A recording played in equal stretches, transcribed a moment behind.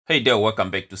Hey there, welcome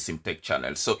back to CMTEQ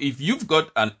channel. So if you've got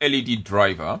an LED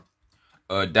driver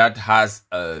that has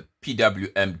a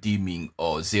PWM dimming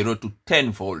or 0 to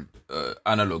 10 volt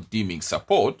analog dimming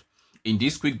support, in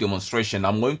this quick demonstration,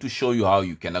 I'm going to show you how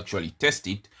you can actually test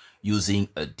it using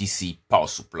a DC power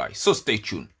supply. So stay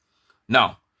tuned.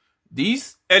 Now,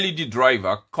 these LED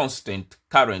driver, constant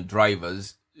current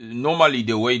drivers, normally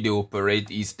the way they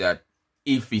operate is that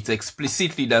if it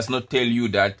explicitly does not tell you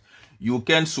that you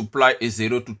can supply a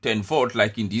 0 to 10 volt,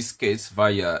 like in this case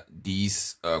via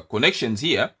these connections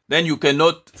here, then you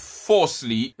cannot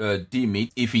forcefully dim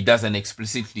it if it doesn't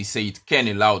explicitly say it can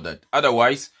allow that.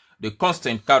 Otherwise, the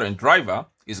constant current driver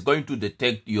is going to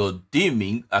detect your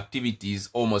dimming activities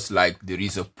almost like there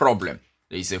is a problem,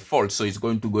 there is a fault, so it's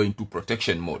going to go into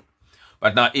protection mode.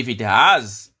 But now if it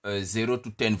has a 0 to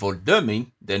 10 volt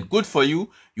dimming, then good for you.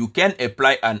 You can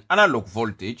apply an analog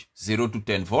voltage, 0 to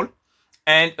 10 volt,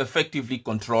 and effectively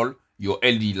control your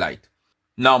LED light.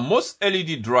 Now, most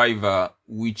LED driver,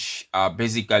 which are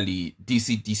basically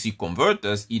DC-DC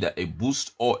converters, either a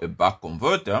boost or a buck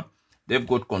converter, they've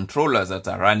got controllers that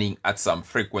are running at some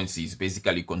frequencies,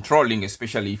 basically controlling,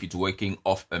 especially if it's working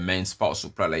off a mains power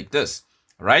supply like this,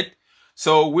 right?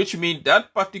 So, which means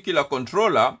that particular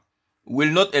controller will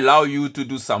not allow you to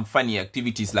do some funny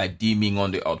activities like dimming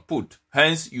on the output.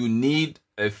 Hence, you need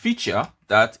a feature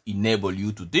that enable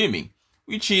you to dimming,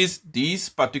 which is this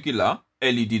particular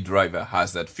LED driver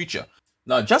has that feature.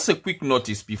 Now, just a quick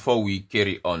notice before we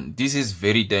carry on. This is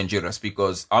very dangerous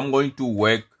because I'm going to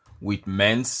work with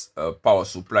mains power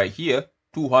supply here,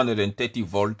 230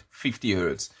 volt, 50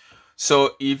 hertz.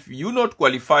 So if you're not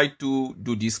qualified to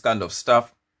do this kind of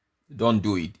stuff, don't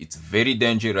do it. It's very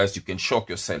dangerous. You can shock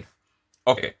yourself.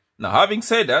 Okay, now having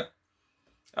said that,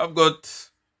 I've got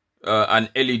an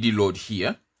LED load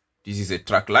here. This is a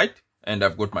track light, and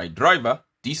I've got my driver.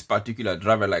 This particular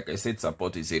driver, like I said,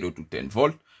 supports 0 to 10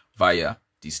 volt via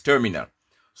this terminal.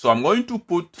 So I'm going to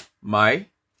put my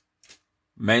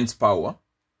mains power.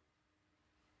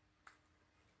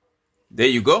 There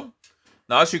you go.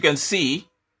 Now, as you can see,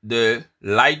 the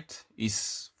light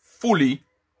is fully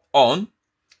on.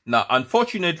 Now,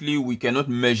 unfortunately, we cannot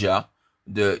measure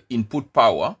the input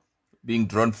power being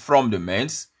drawn from the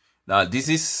mains. Now, this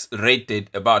is rated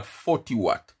about 40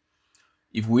 watt.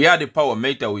 If we had a power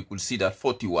meter, we could see that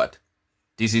 40 watt.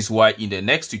 This is why in the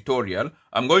next tutorial,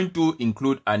 I'm going to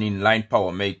include an inline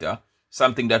power meter,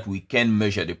 something that we can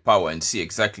measure the power and see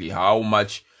exactly how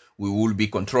much we will be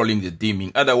controlling the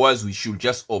dimming. Otherwise, we should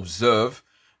just observe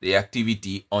the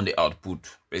activity on the output,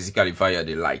 basically via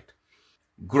the light.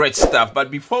 Great stuff.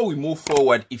 But before we move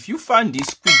forward, if you find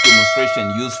this quick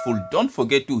demonstration useful, don't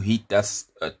forget to hit that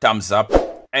thumbs up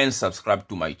and subscribe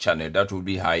to my channel. That will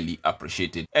be highly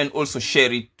appreciated. And also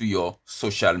share it to your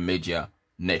social media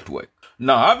network.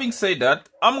 Now, having said that,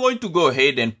 I'm going to go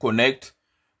ahead and connect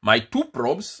my two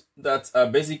probes that are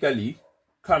basically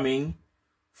coming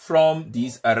from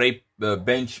this array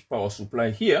bench power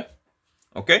supply here.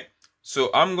 Okay,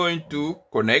 so I'm going to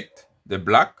connect the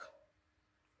black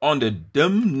on the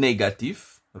dim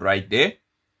negative right there.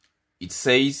 It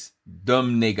says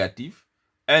dim negative,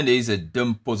 and there is a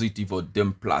dim positive or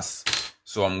dim plus.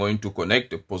 So I'm going to connect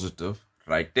the positive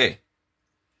right there.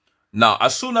 Now,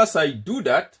 as soon as I do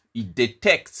that, it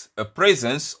detects a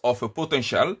presence of a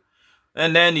potential,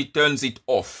 and then it turns it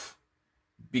off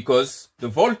because the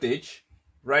voltage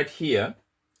right here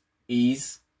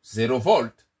is 0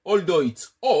 volt. Although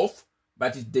it's off,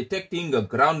 but it's detecting a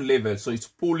ground level, so it's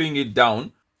pulling it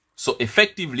down. So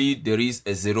effectively, there is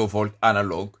a 0 volt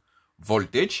analog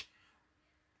voltage,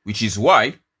 which is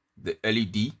why the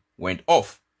LED went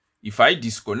off. If I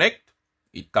disconnect,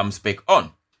 it comes back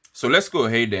on. So let's go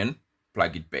ahead and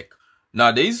plug it back.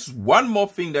 Now, there is one more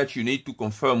thing that you need to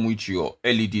confirm with your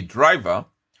LED driver,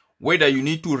 whether you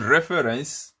need to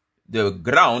reference the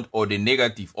ground or the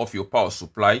negative of your power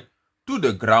supply to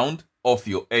the ground of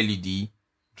your LED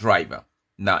driver.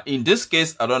 Now, in this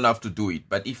case, I don't have to do it,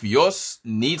 but if yours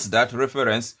needs that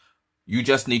reference, you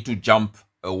just need to jump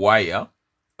a wire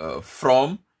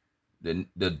from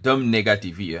the dim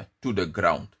negative here to the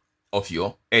ground of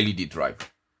your LED driver.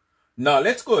 Now,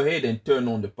 let's go ahead and turn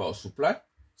on the power supply.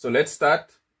 So let's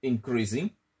start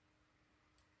increasing.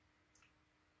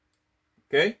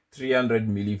 Okay, 300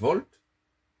 millivolt.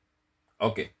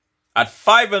 Okay, at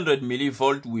 500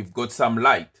 millivolt, we've got some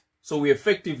light. So we're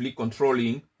effectively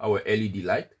controlling our LED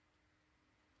light.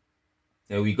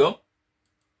 There we go.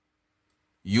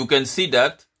 You can see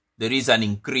that there is an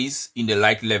increase in the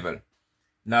light level.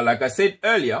 Now, like I said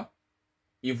earlier,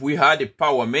 if we had a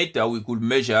power meter, we could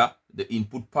measure the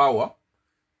input power.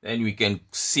 Then we can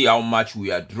see how much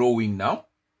we are drawing now.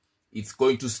 it's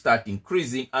going to start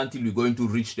increasing until we're going to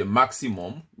reach the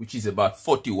maximum, which is about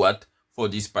 40 watt for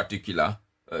this particular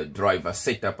driver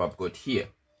setup I've got here.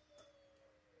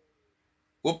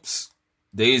 Oops,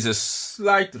 there is a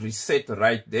slight reset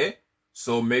right there.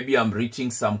 So maybe I'm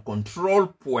reaching some control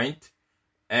point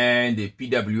and the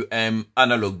PWM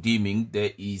analog dimming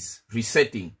there is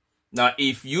resetting. Now,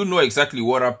 if you know exactly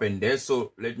what happened there,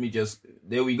 so let me just,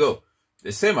 there we go.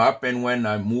 The same happened when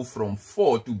I move from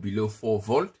 4 to below 4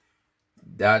 volt.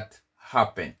 That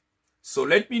happened. So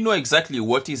let me know exactly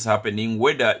what is happening,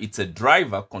 whether it's a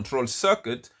driver control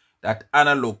circuit, that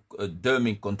analog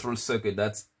dimming control circuit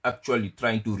that's actually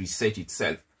trying to reset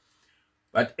itself.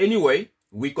 But anyway,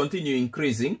 we continue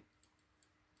increasing.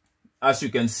 As you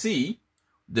can see,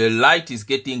 the light is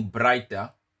getting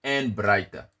brighter and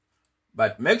brighter.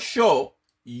 But make sure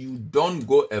you don't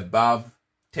go above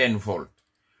 10 volt.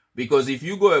 Because if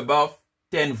you go above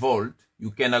 10 volt,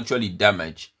 you can actually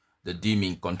damage the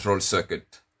dimming control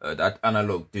circuit, that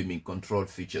analog dimming control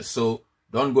feature. So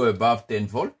don't go above 10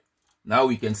 volt. Now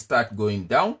we can start going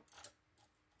down.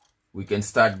 We can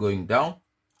start going down.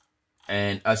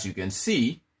 And as you can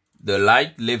see, the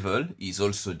light level is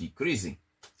also decreasing.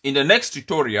 In the next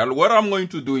tutorial, what I'm going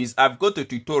to do is I've got a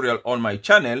tutorial on my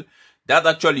channel that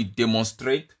actually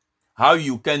demonstrates how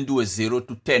you can do a 0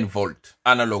 to 10 volt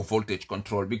analog voltage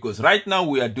control. Because right now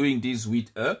we are doing this with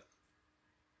a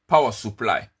power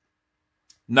supply.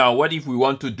 Now, what if we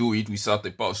want to do it without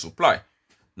a power supply?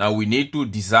 Now, we need to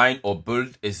design or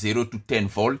build a 0 to 10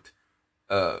 volt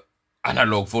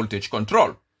analog voltage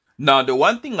control. Now, the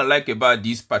one thing I like about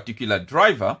this particular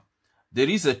driver, there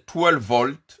is a 12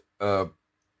 volt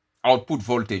output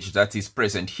voltage that is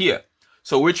present here.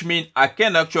 So, which means I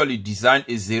can actually design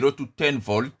a 0 to 10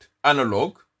 volt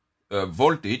analog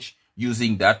voltage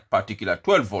using that particular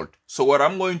 12 volt. So, what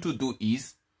I'm going to do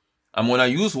is I'm going to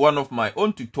use one of my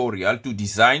own tutorial to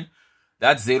design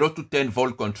that 0 to 10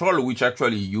 volt controller, which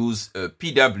actually use a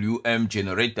PWM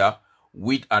generator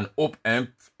with an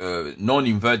op-amp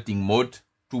non-inverting mode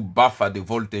to buffer the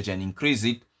voltage and increase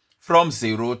it from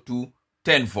 0 to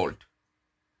 10 volt.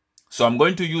 So I'm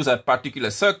going to use that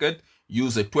particular circuit,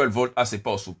 use a 12 volt as a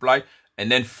power supply, and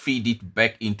then feed it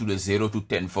back into the 0 to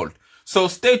 10 volt. So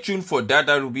stay tuned for that.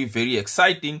 That will be very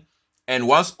exciting. And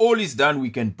once all is done, we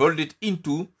can build it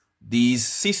into this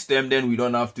system. Then we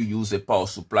don't have to use a power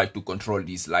supply to control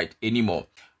this light anymore.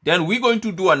 Then we're going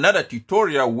to do another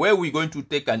tutorial where we're going to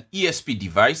take an ESP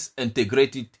device,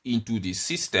 integrate it into the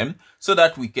system so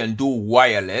that we can do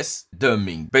wireless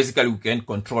dimming. Basically, we can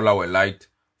control our light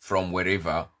from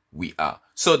wherever we are.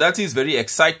 So that is very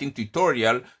exciting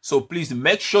tutorial. So please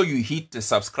make sure you hit the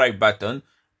subscribe button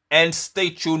and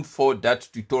stay tuned for that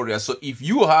tutorial. So if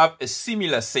you have a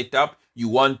similar setup you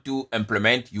want to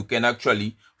implement, you can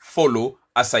actually follow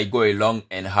as I go along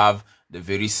and have the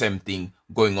very same thing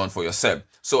going on for yourself.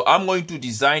 So I'm going to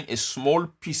design a small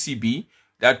PCB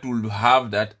that will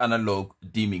have that analog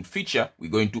dimming feature.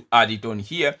 We're going to add it on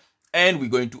here, and we're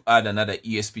going to add another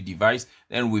ESP device.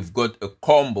 Then we've got a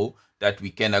combo that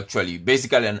we can actually,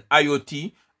 basically an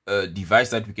IoT device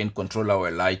that we can control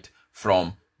our light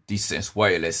from distance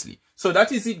wirelessly. So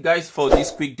that is it, guys, for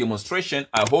this quick demonstration.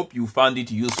 I hope you found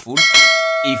it useful.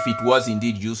 If it was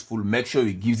indeed useful, make sure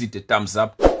you give it a thumbs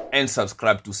up and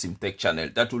subscribe to CMTEQ channel.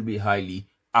 That will be highly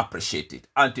appreciated.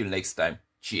 Until next time,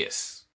 cheers.